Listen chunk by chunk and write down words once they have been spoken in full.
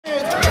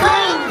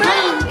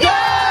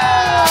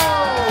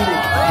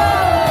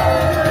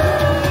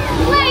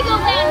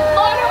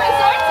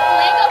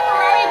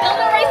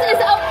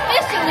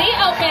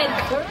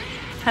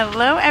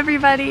Hello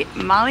everybody,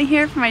 Molly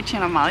here from my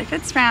channel Molly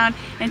Fits Round,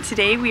 and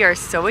today we are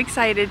so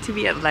excited to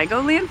be at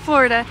LEGOLAND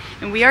Florida,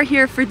 and we are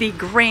here for the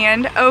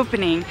grand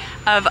opening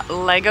of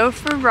LEGO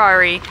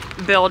Ferrari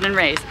Build and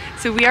Race.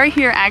 So we are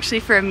here actually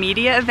for a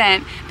media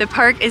event. The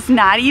park is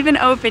not even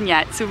open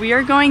yet, so we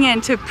are going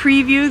in to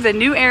preview the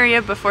new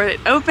area before it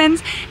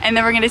opens, and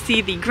then we're going to see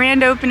the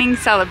grand opening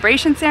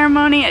celebration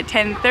ceremony at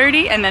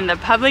 10:30, and then the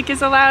public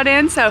is allowed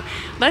in. So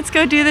let's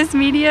go do this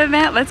media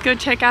event, let's go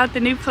check out the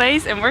new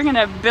place, and we're going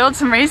to build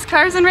some race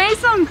cars and race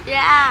them.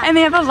 Yeah. And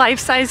they have a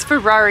life-size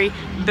Ferrari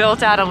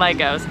built out of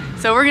Legos.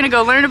 So we're going to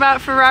go learn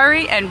about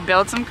Ferrari and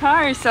build some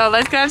cars. So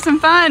let's go have some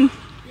fun.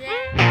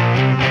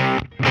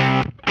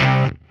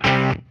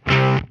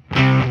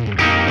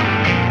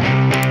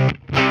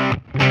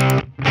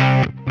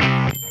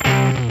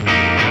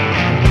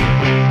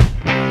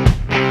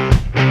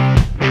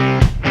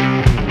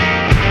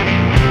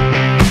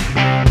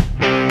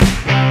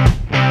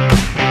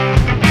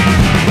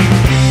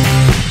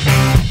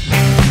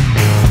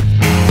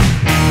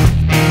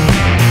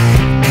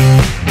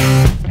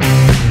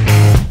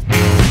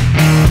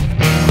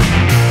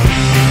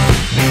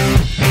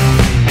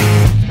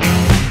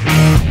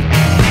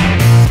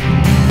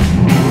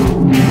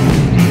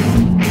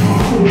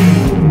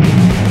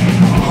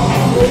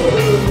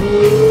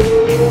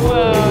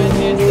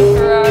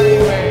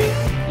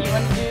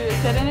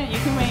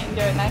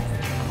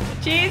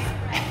 Cheese?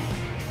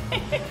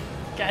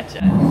 Gotcha.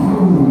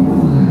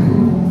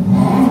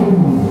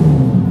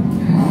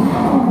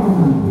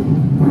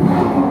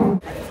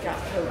 I just got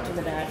poked to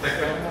the back.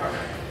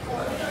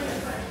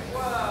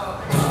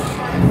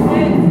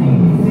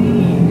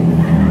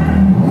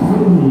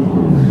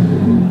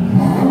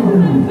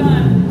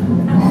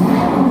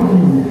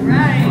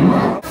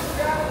 Right.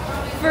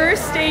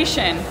 First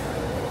station.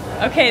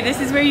 Okay, this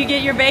is where you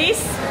get your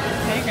base.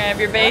 Okay, grab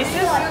your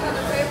bases.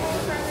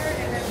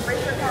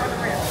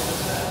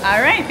 All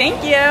right,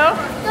 thank you.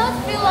 It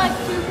does feel like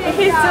 2K.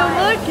 Okay, so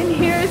look, and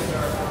here's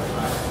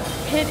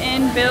Pit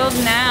and Build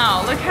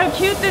Now. Look how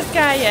cute this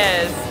guy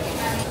is.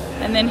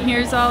 And then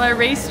here's all our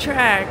race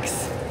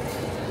tracks.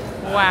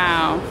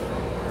 Wow.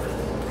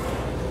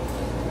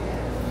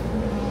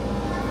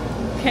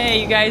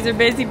 Okay, you guys are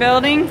busy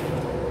building?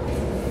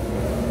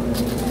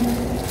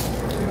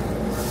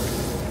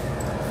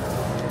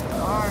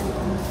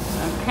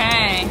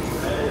 Okay.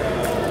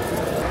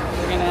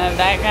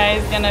 That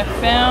guy's gonna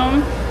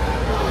film.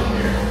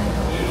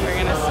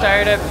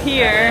 Start up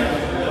here,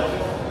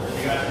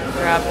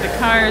 drop the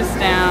cars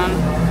down.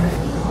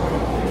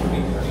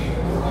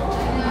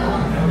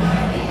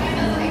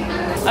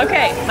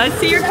 Okay, let's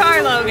see your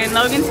car, Logan.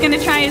 Logan's gonna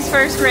try his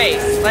first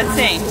race. Let's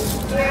see.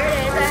 Here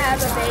it is, I have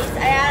the base. I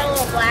had a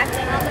little black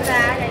thing on the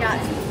back. I got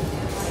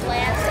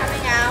slants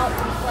coming out,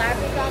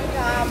 flappers on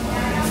top,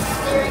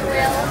 steering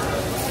wheel,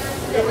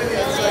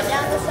 wheeling it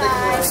down the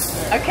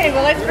side. Okay,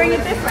 well let's bring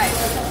it this way.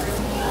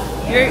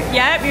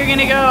 You're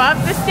gonna go up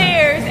the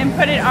stairs and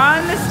put it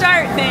on the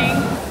start thing.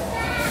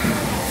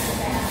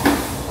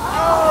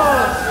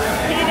 Oh,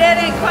 he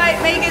didn't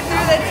quite make it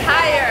through the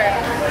tire.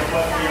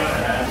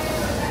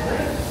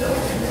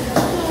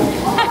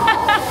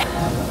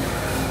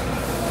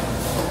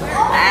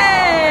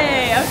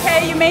 Hey,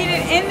 okay, you made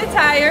it in the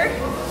tire.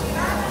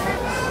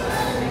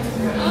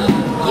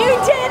 You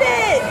did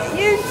it!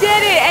 You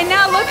did it! And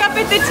now look up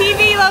at the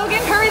TV,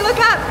 Logan. Hurry, look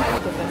up.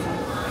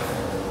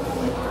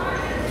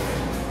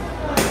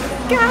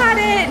 Got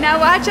it! Now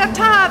watch up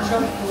top.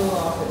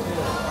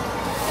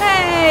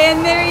 Hey,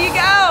 and there you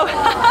go.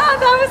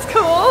 That was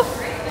cool.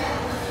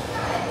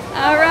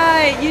 All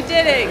right, you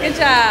did it. Good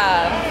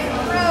job.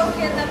 Broke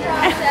in the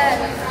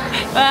process.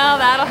 Well,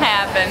 that'll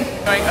happen.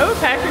 Oh,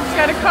 Patrick's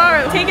got a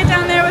car. Take it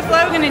down there with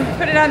Logan and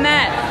put it on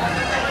that.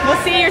 We'll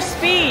see your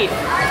speed.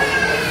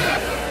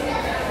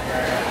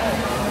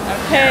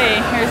 Okay,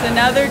 here's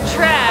another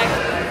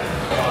track.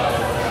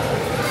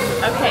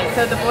 Okay,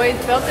 so the boys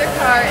built their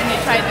car and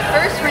they tried the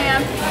first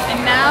ramp,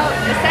 and now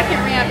the second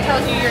ramp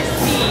tells you your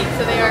speed.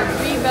 So they are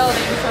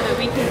rebuilding so that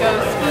we can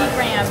go speed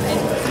ramp and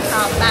see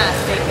how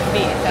fast they can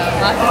be. So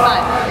lots of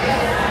fun.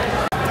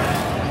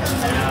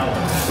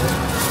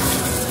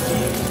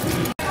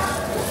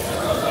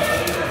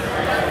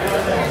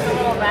 Here's a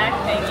little back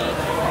thingy.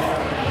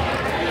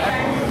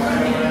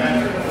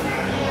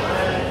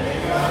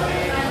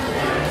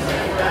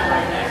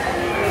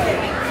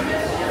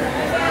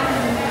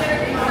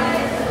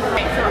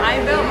 I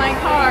built my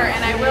car,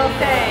 and I will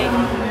say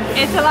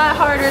it's a lot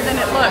harder than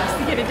it looks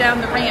to get it down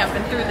the ramp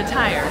and through the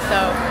tire,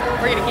 so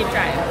we're gonna keep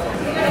trying.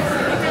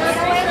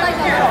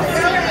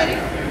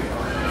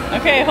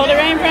 Okay, hold it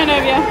right in front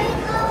of you.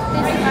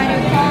 This is my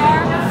new car.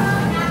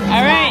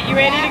 Alright, you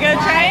ready to go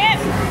try it?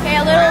 Okay,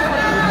 a little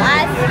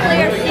nice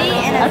clear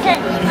seat and a Okay,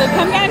 so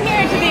come down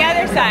here to the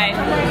other side.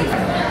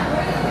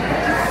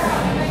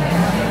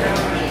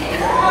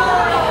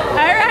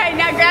 Alright,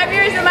 now grab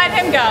yours and let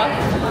him go.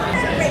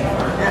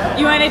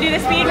 You want to do the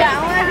speed? Yeah,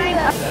 I want to do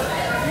that.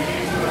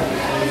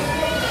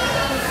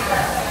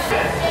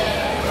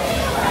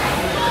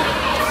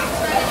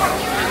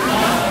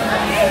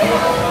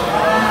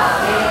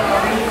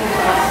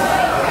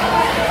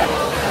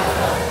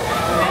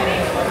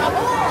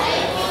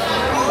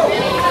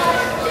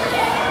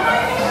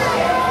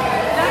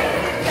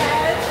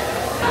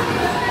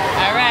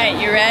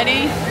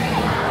 Ready?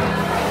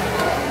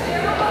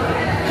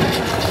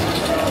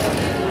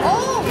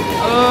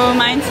 Oh,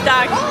 mine's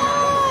stuck.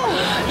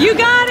 You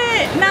got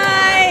it!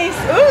 Nice!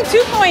 Ooh,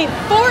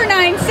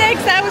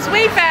 2.496. That was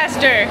way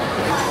faster.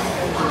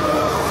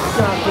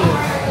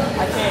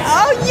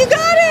 Oh, you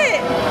got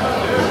it!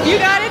 You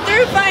got it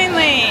through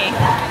finally.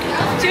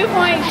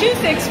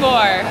 2.264.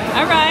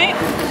 All right.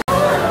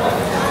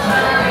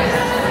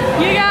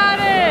 You got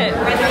it.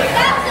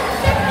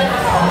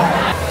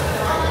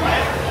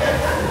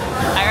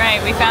 All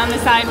right, we found the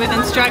side with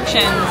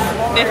instructions.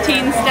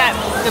 15 steps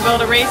to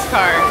build a race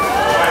car.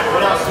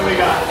 What else do we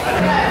got?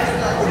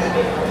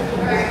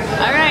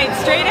 All right,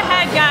 straight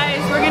ahead, guys.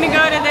 We're gonna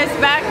go to this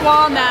back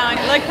wall now. And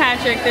look,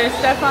 Patrick, there's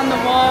stuff on the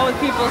wall with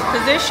people's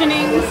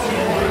positionings.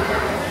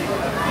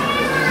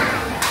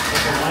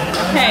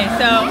 Okay,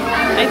 so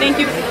I think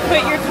you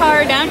put your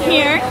car down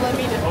here.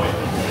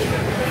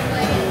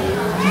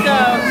 So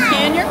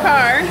scan your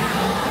car.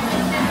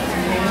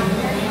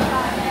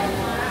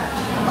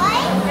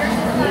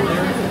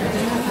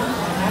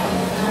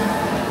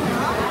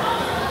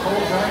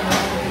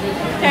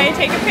 Okay,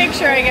 take a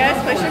picture, I guess.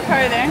 Push your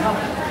car there.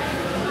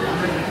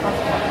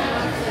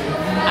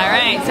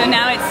 Alright, so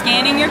now it's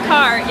scanning your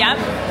car. Yep.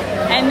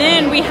 And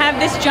then we have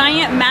this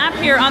giant map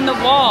here on the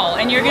wall.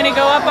 And you're going to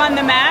go up on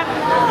the map.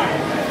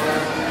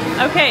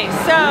 Okay,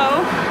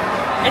 so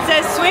it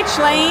says switch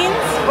lanes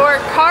or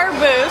car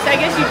boost. I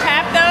guess you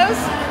tap those.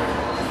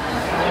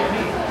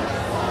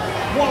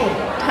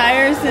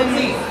 Tires and...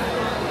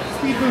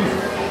 Speed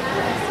boost.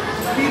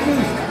 Speed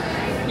boost.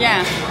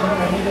 Yeah.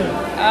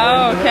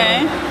 Oh,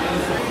 okay.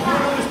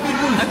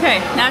 Okay,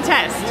 now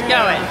test.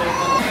 Go it.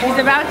 He's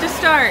about to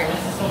start.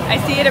 I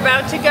see it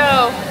about to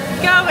go.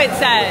 Go, it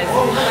says.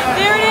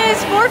 There it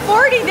is,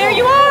 440. There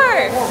you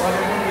are.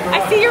 I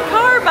see your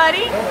car,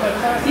 buddy.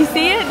 You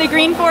see it? The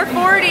green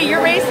 440.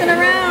 You're racing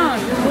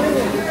around.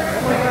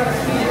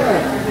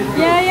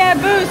 Yeah,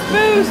 boost,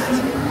 boost.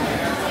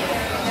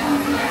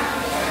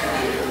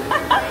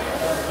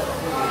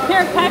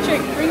 Here,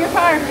 Patrick, bring your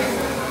car.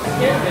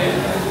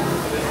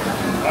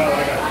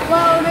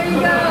 Whoa, there you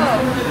go.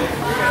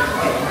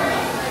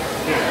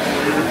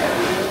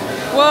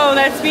 Whoa,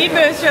 that speed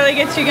boost really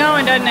gets you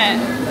going, doesn't it?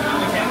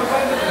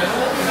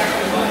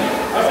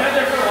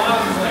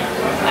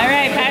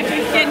 Alright,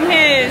 Patrick's getting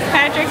his.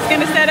 Patrick's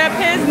gonna set up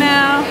his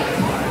now.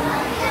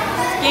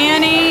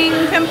 Scanning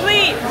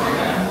complete.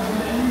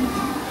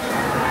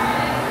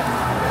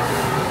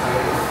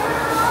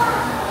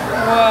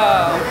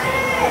 Whoa.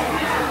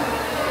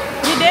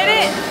 You did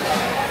it?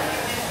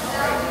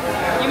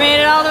 You made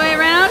it all the way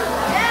around?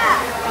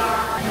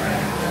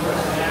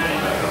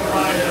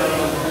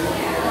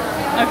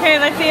 Okay,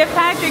 let's see if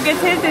Patrick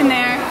gets his in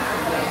there.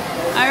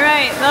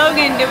 Alright,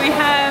 Logan, do we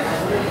have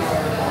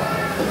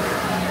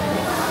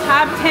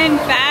top 10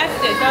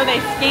 fastest? Oh, they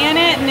scan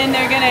it and then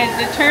they're going to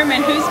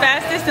determine who's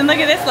fastest. And look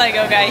at this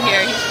Lego guy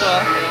here. He's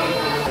cool.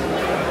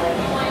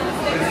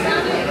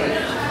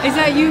 Is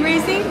that you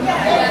racing?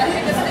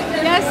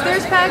 Yes,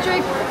 there's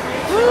Patrick.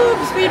 Woo,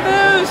 speed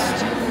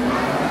boost.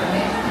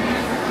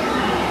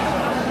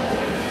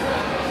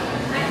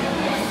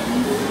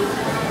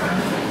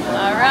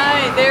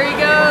 Alright, there he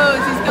goes.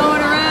 He's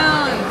going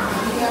around.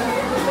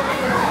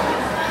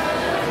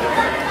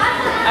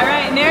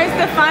 Alright, and there's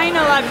the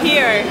final up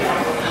here.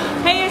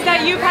 Hey, is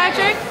that you,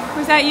 Patrick?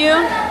 Was that you?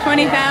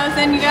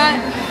 20,000 you got?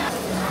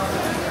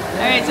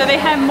 Alright, so they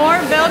have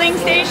more building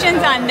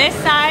stations on this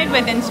side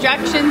with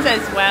instructions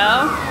as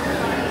well.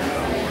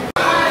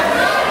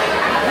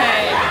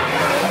 Okay,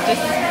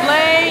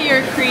 display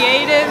your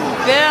creative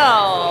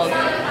build.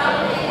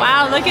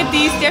 Wow, look at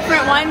these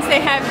different ones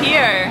they have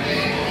here.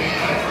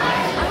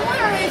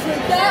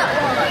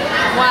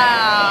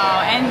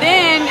 Wow, and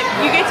then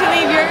you get to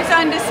leave yours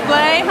on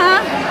display,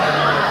 huh?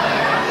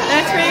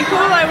 That's pretty cool.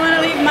 I want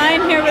to leave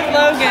mine here with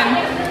Logan.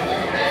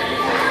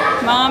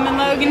 Mom and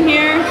Logan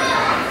here.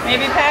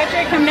 Maybe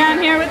Patrick, come down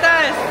here with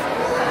us.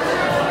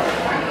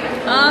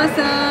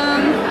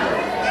 Awesome.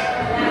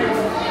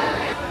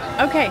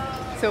 Okay,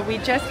 so we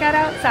just got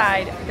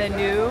outside the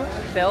new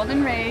Build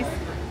and Race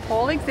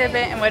whole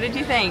exhibit, and what did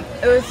you think?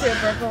 It was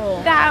super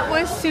cool. That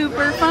was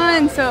super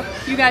fun. So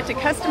you got to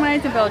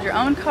customize and build your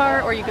own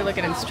car, or you could look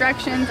at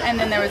instructions, and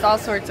then there was all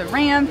sorts of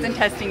ramps and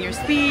testing your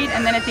speed,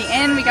 and then at the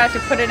end we got to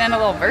put it in a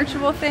little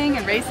virtual thing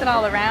and race it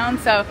all around.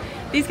 So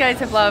these guys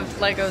have loved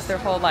Legos their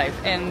whole life,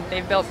 and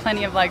they've built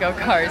plenty of Lego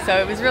cars, so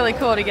it was really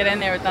cool to get in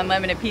there with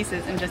unlimited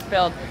pieces and just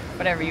build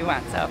whatever you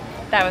want. So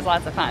that was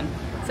lots of fun.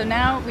 So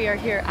now we are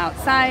here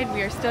outside.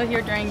 We are still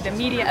here during the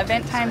media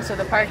event time, so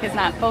the park is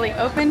not fully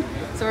open.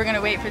 So we're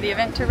gonna wait for the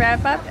event to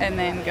wrap up and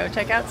then go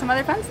check out some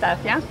other fun stuff,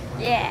 yeah?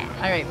 Yeah.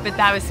 All right, but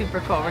that was super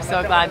cool. We're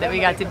so glad that we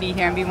got to be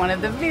here and be one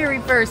of the very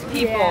first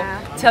people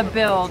to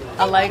build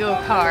a Lego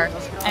car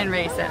and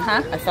race it,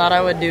 huh? I thought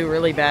I would do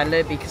really bad at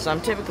it because I'm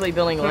typically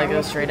building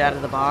Lego straight out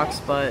of the box,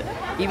 but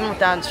even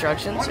without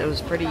instructions, it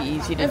was pretty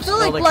easy to just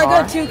build a car. It felt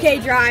like Lego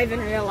 2K Drive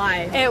in real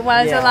life. It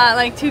was a lot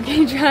like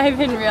 2K Drive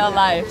in real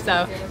life,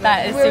 so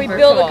that is super cool. Where we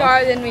build a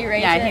car, then we race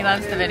it. Yeah, he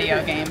loves the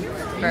video game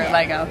for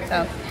Lego,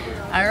 so.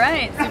 All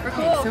right, super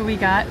cool. So we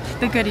got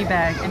the goodie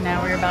bag, and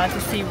now we're about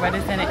to see what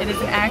is in it. It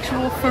is an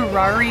actual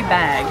Ferrari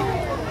bag.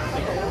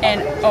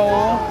 And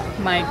oh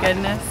my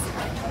goodness,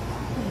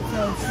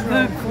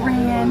 the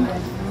grand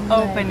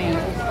opening.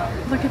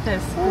 Look at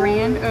this,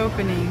 grand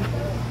opening.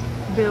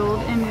 Build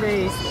and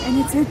race, and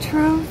it's a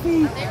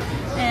trophy.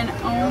 And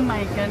oh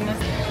my goodness,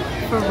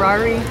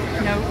 Ferrari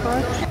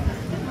notebook,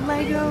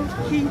 Lego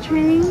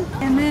keychain,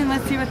 and then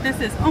let's see what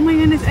this is. Oh my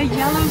goodness, a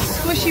yellow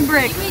squishy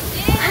brick.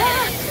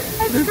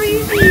 That's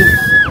crazy.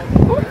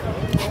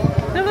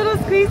 The little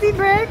squeezy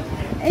brick.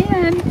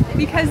 And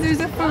because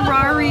there's a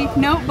Ferrari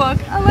notebook,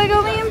 a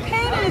LEGOLAND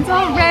pen, and it's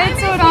all red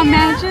so it all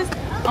matches.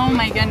 Oh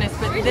my goodness,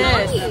 but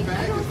this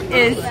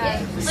is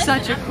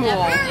such a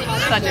cool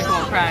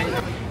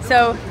prize.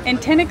 So in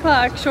 10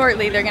 o'clock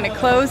shortly, they're going to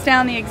close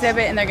down the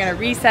exhibit and they're going to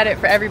reset it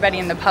for everybody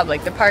in the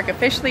public. The park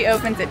officially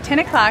opens at 10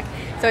 o'clock.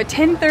 So at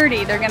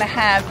 10:30, they're going to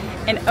have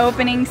an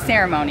opening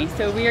ceremony.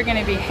 So we are going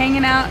to be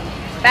hanging out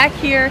back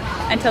here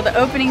until the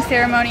opening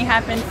ceremony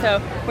happens.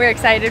 So we're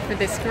excited for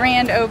this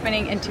grand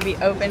opening and to be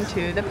open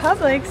to the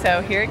public.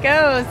 So here it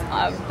goes,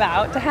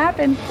 about to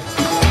happen.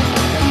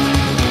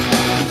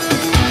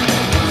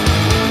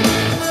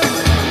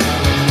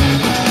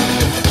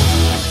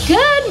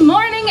 Good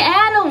morning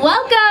and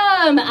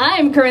welcome!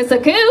 I'm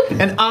Carissa Coop.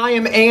 And I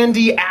am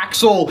Andy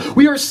Axel.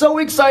 We are so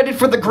excited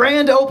for the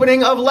grand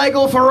opening of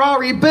LEGO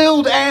Ferrari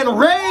Build and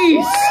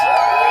Race!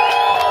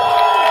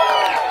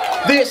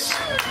 This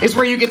is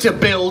where you get to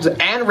build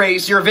and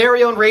race your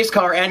very own race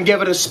car and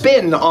give it a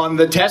spin on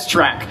the test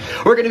track.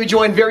 We're going to be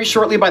joined very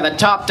shortly by the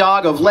top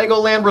dog of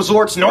LEGOLAND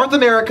Resorts North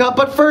America,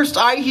 but first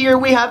I hear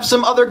we have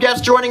some other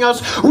guests joining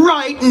us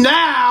right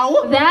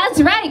now. That's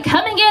right,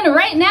 coming in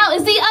right now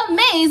is the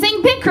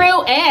amazing pit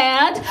crew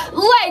and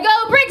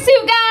LEGO Brick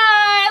Suit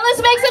Guy.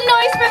 Let's make some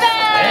noise for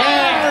them.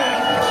 Yeah.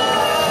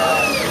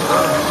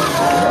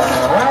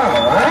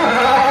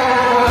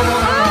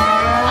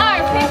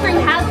 Our pit crew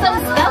has some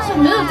special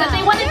moves that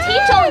they want to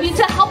teach all of you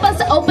to help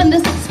us open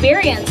this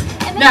experience.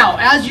 Now,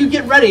 as you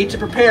get ready to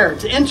prepare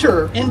to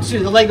enter into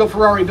the LEGO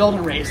Ferrari Build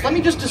and Race, let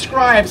me just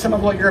describe some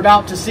of what you're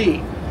about to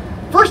see.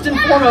 First and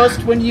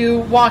foremost, when you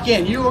walk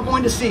in, you are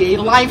going to see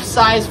a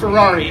life-size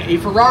Ferrari, a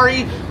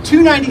Ferrari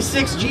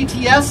 296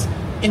 GTS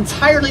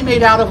entirely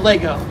made out of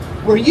LEGO,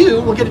 where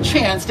you will get a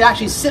chance to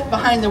actually sit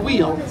behind the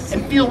wheel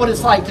and feel what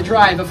it's like to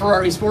drive a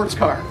Ferrari sports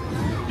car.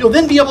 You'll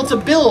then be able to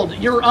build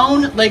your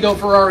own LEGO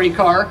Ferrari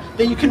car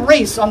that you can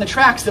race on the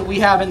tracks that we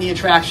have in the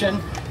attraction.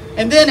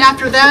 And then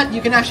after that,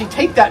 you can actually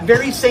take that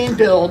very same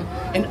build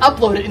and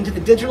upload it into the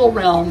digital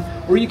realm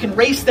where you can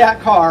race that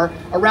car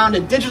around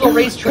a digital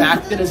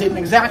racetrack that is an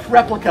exact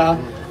replica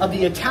of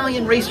the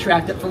Italian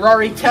racetrack that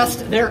Ferrari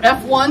tests their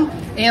F1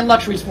 and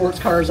luxury sports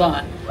cars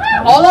on.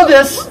 All of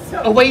this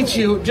awaits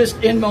you just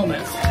in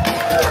moments.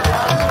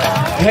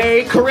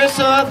 Hey,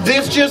 Carissa,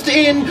 this just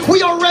in.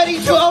 We are ready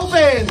to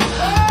open.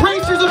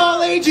 Racers of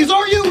all ages,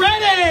 are you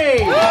ready?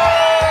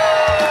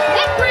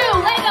 Pit crew,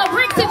 LEGO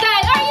Brick Suit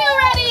Guy, are you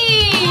ready?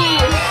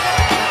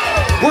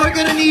 We're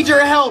gonna need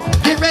your help.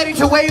 Get ready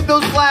to wave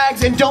those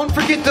flags and don't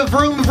forget the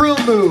vroom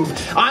vroom move.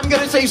 I'm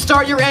gonna say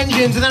start your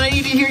engines and then I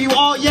need to hear you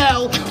all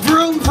yell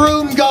vroom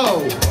vroom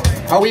go.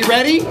 Are we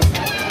ready?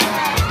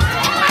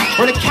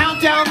 We're gonna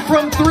count down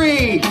from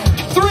 3.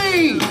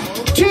 3,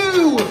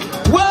 2,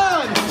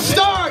 1.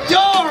 Start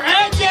your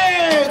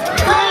engines!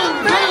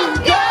 Vroom vroom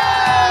go!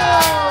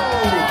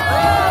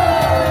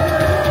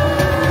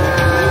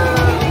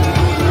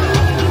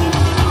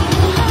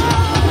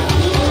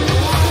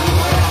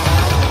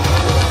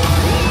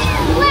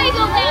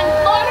 LEGOLAND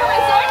Florida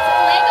Resorts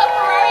LEGO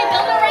Ferrari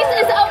Build and Race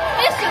is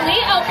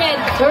officially open.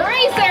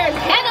 Racers,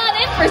 head on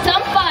in for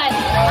some fun.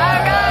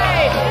 All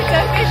right, it's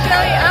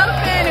officially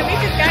open, and we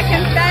just got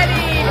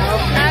confetti.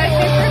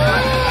 Super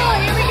cool.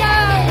 Here we go.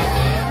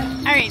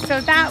 All right, so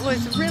that was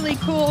really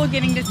cool,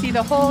 getting to see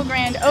the whole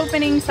grand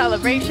opening,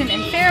 celebration,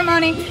 and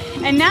ceremony.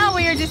 And now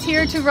we are just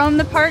here to roam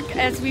the park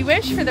as we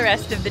wish for the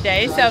rest of the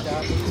day. So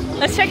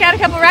let's check out a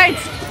couple rides.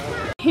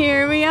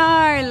 Here we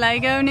are,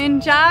 Lego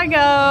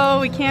Ninjago.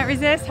 We can't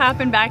resist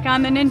hopping back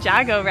on the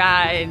Ninjago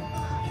ride.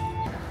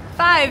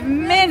 5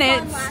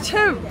 minutes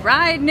to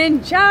ride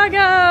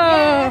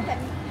Ninjago.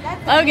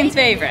 Logan's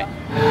favorite.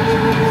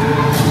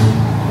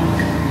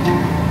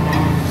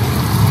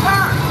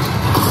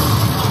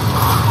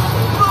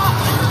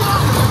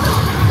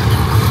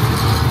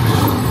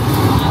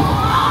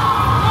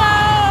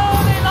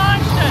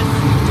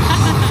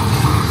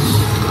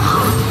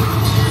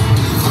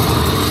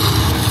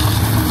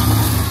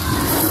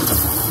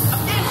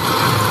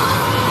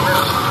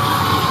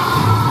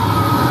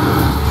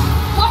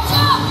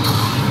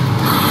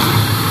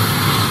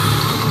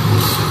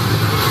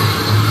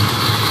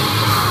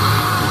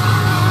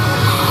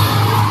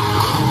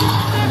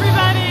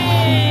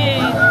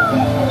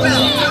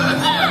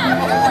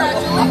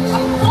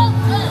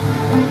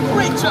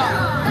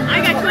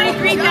 I got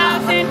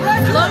 23,000,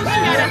 Logan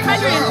got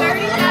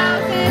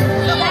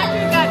 130,000,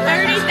 Becca got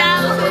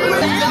 30,000,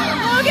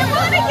 Logan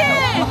won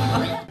again!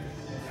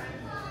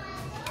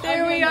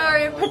 There we are,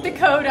 it put the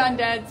code on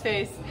Dad's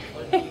face.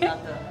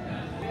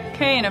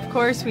 Okay, and of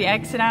course we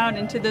exit out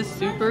into the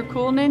super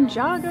cool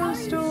Ninjago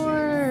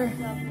store.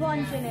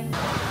 Alright,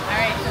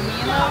 so me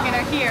and Logan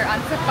are here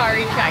on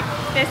Safari Track.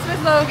 This was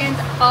Logan's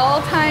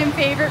all-time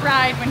favorite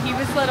ride when he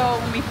was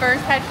little, when we first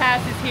had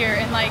passes here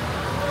in like,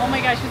 oh my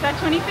gosh, was that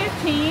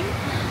 2015?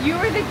 You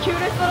were the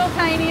cutest little,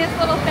 tiniest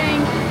little thing,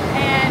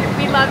 and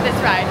we love this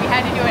ride. We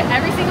had to do it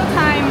every single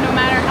time, no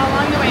matter how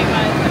long the wait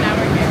was, but now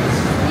we're here.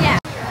 Yeah.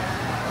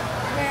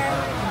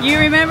 You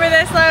remember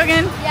this,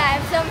 Logan? Yeah,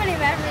 I have so many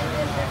memories.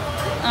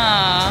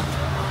 Aww.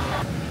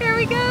 Here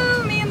we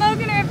go. Me and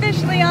Logan are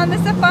officially on the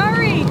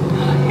safari.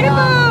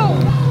 Hippo!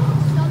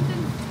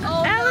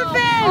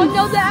 Elephant! Oh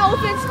no, the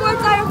elephant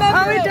squirts, I remember.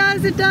 Oh, it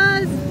does, it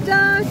does, it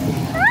does.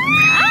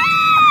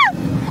 Ah!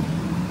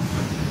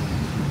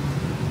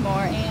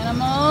 More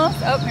animals.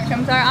 Oh, here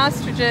comes our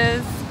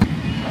ostriches.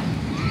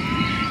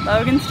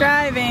 Logan's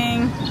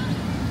driving.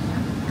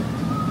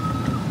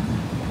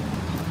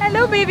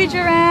 Hello, baby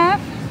giraffe.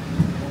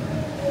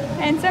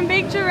 And some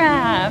big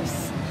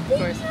giraffes. Of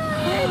course.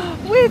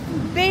 With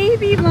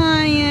baby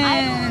lions.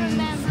 I don't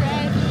remember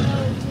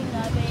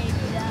the baby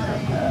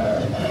lion.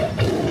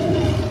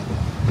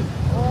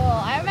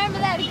 Oh, I remember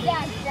that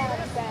exact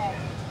sound effect.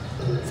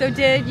 So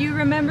did you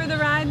remember the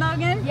ride,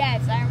 Logan?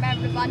 Yes, I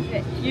remember a bunch of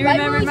it. You right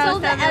remember when we saw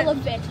most the of it?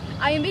 elephant,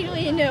 I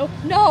immediately knew,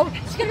 no,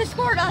 it's gonna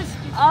squirt us.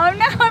 Oh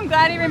no, I'm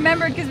glad he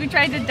remembered because we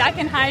tried to duck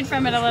and hide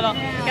from it a little.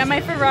 Got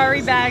my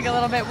Ferrari bag a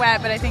little bit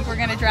wet, but I think we're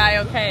gonna dry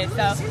okay.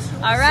 So,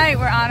 all right,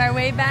 we're on our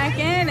way back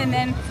in, and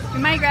then we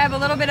might grab a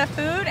little bit of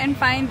food and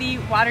find the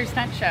water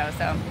stunt show.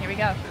 So here we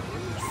go.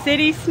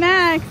 City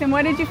snacks, and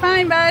what did you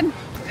find, bud?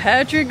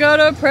 Patrick got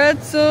a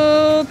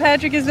pretzel.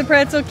 Patrick is the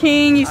pretzel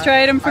king. He's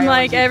tried them from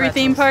like every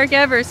theme park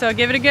ever, so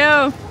give it a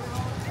go.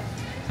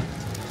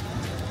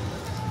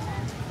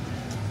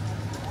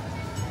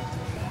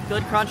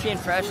 Good, crunchy, and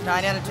fresh,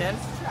 9 out of 10.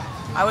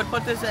 I would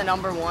put this at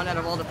 #1 out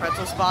of all the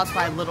pretzel spots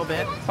by a little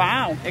bit.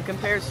 Wow. It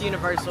compares to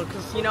Universal,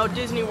 because, you know,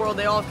 Disney World,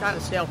 they all have kind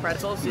of stale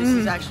pretzels. This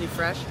is actually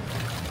fresh.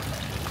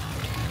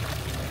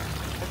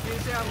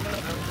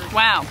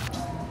 Wow.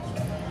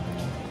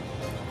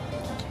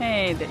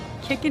 Okay, the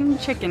Kickin'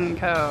 Chicken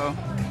Co.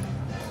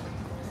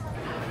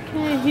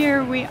 Okay,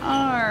 here we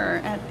are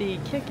at the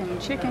Kickin'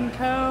 Chicken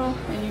Co.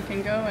 And you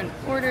can go and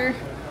order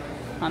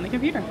on the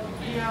computer.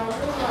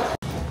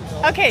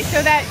 Okay,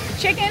 so that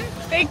chicken,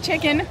 big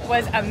chicken,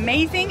 was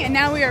amazing, and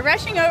now we are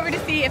rushing over to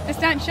see if the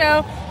stunt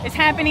show is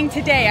happening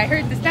today. I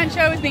heard the stunt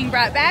show is being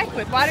brought back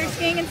with water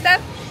skiing and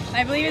stuff, and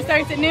I believe it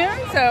starts at noon,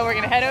 so we're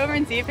gonna head over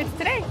and see if it's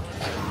today.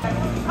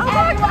 Oh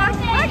look, a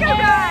Lego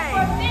guy!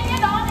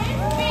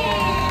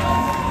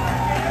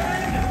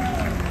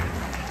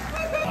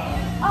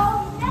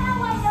 Oh,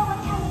 now I know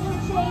what Council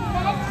Jay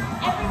meant.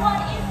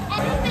 Everyone is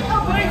anything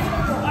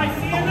original. I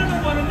see another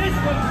one, and this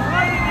one's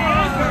right in the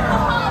anchor.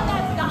 Oh,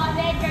 that's not an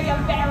anchor, you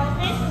barrel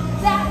fish.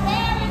 That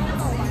there is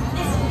the...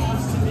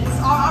 These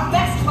are our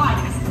best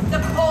fighters, the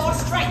core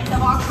strength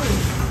of our crew.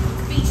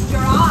 Feast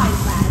your eyes,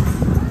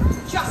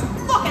 lads. Just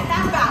look at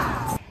that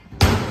balance.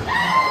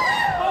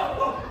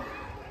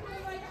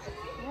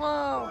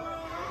 Whoa.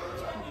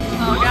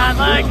 Oh God,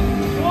 look.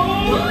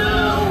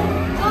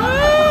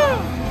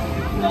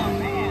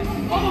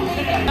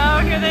 Oh,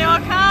 here they all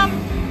come.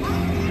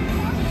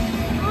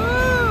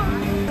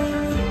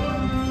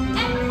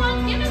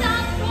 Everyone give it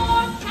up for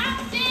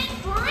Captain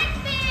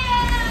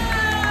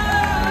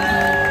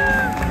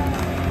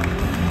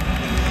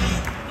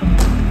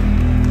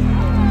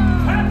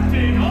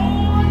Captain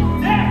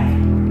on deck!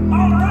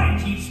 All right,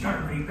 you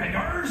scurvy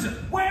beggars.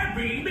 Where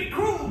be the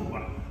crew?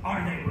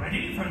 Are they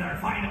ready for their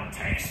final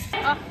test?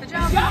 Oh, the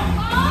jump.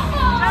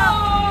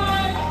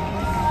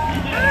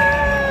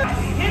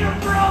 Hit a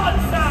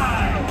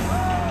broadside!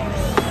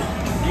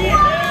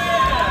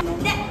 Yeah!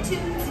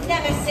 Neptune's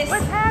nemesis.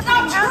 What's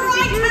happening? The How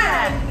did you do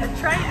that? Triton. The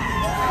Triton.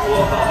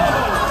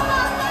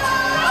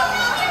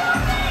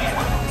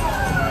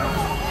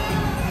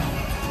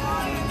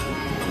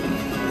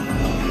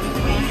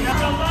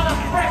 That's a lot of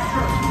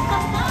pressure!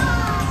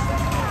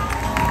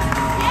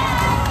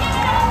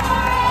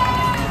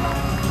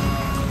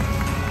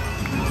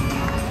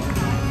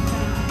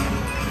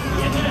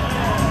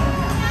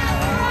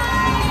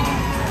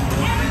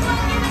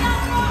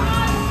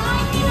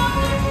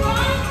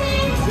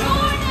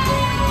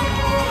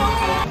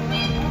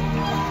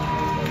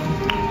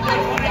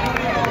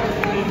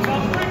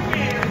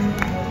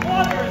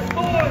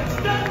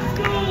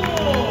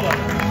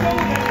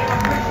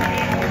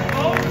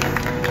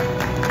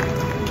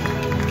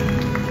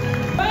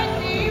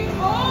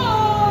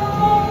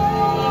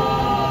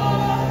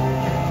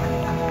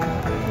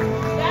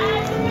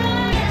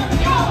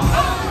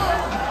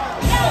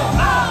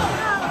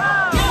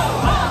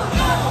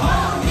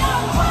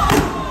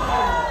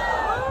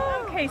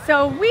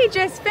 So we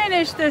just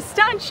finished the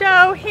stunt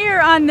show here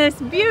on this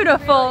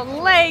beautiful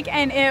lake,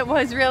 and it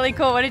was really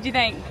cool. What did you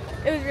think?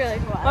 It was really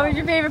cool. What was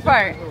your favorite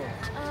part?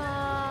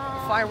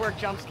 firework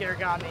jump scare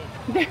got me.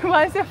 There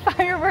was a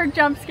firework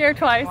jump scare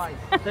twice.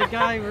 The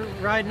guy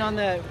riding on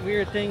that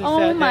weird thing.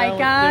 Oh my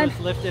God! Was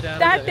lifted out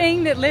that of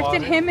thing that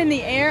lifted water. him in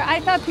the air.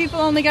 I thought people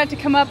only got to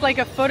come up like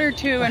a foot or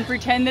two and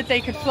pretend that they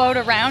could float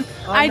around.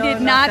 Oh, I no, did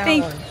not not that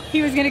think one.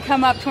 he was going to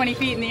come up 20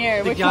 feet in the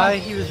air. The Which guy, one?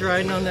 he was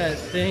riding on that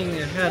thing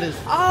that had his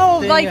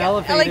Oh, thing like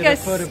elevated a a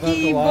foot above the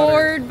ski water.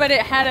 board, but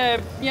it had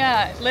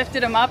a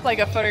lifted him up like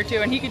a foot or two,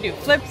 and he could do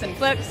flips and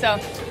flips. So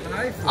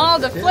all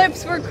the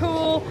flips were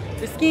cool.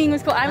 The skiing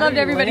was cool. I loved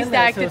everybody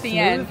stacked at the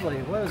end.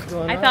 What was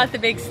going I on? thought the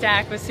big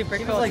stack was super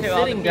He cool was like too.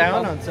 All the sitting people.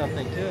 down on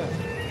something too.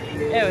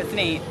 It was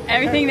neat.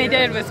 Everything they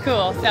did was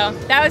cool. So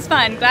that was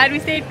fun. Glad we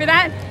stayed for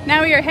that.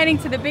 Now we are heading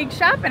to the big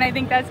shop, and I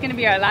think that's going to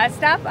be our last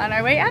stop on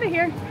our way out of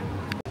here.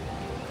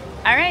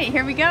 All right,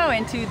 here we go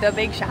into the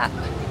big shop.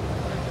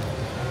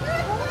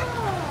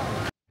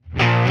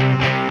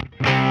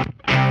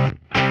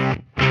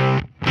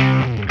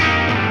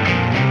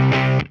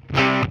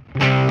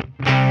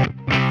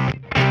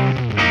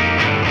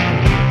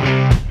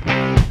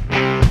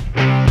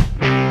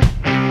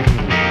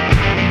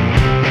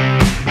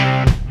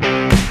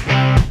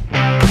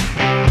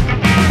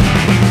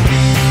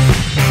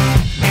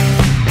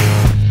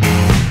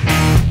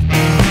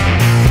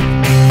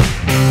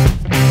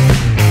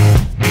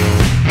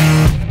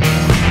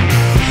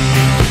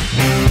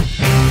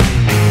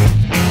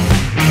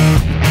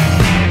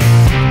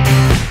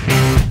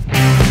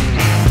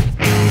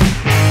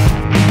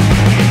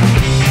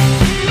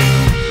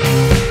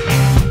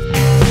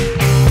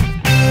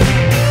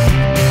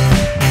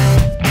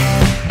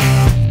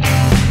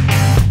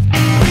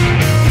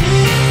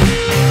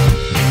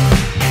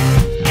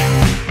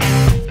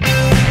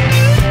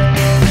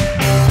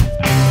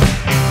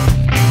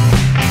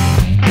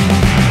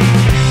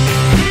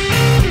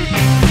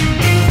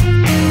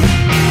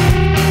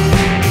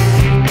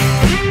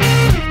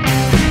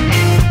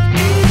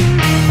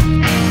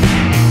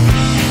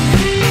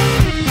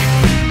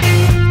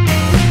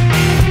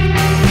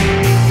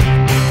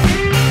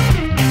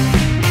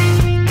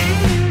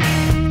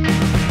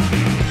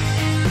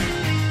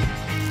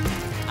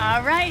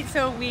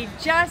 So we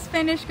just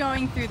finished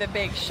going through the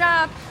big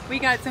shop. We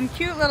got some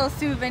cute little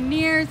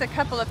souvenirs, a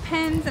couple of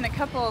pens, and a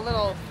couple of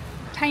little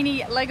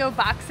tiny Lego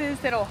boxes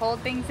that'll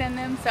hold things in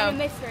them. So And a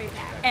mystery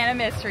pack. And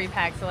a mystery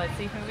pack. So let's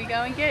see who we go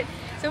and get.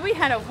 So we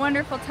had a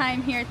wonderful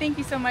time here. Thank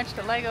you so much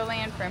to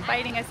LEGOLAND for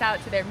inviting us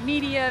out to their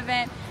media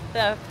event.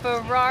 The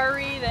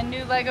Ferrari, the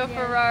new LEGO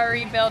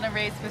Ferrari build and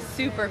race was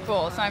super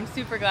cool. So I'm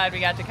super glad we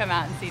got to come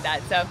out and see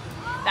that. So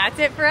that's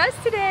it for us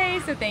today.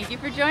 So thank you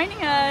for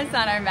joining us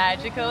on our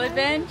magical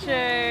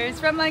adventures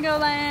from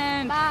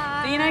LEGOLAND.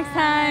 Bye. See you next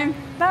time.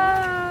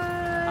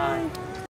 Bye.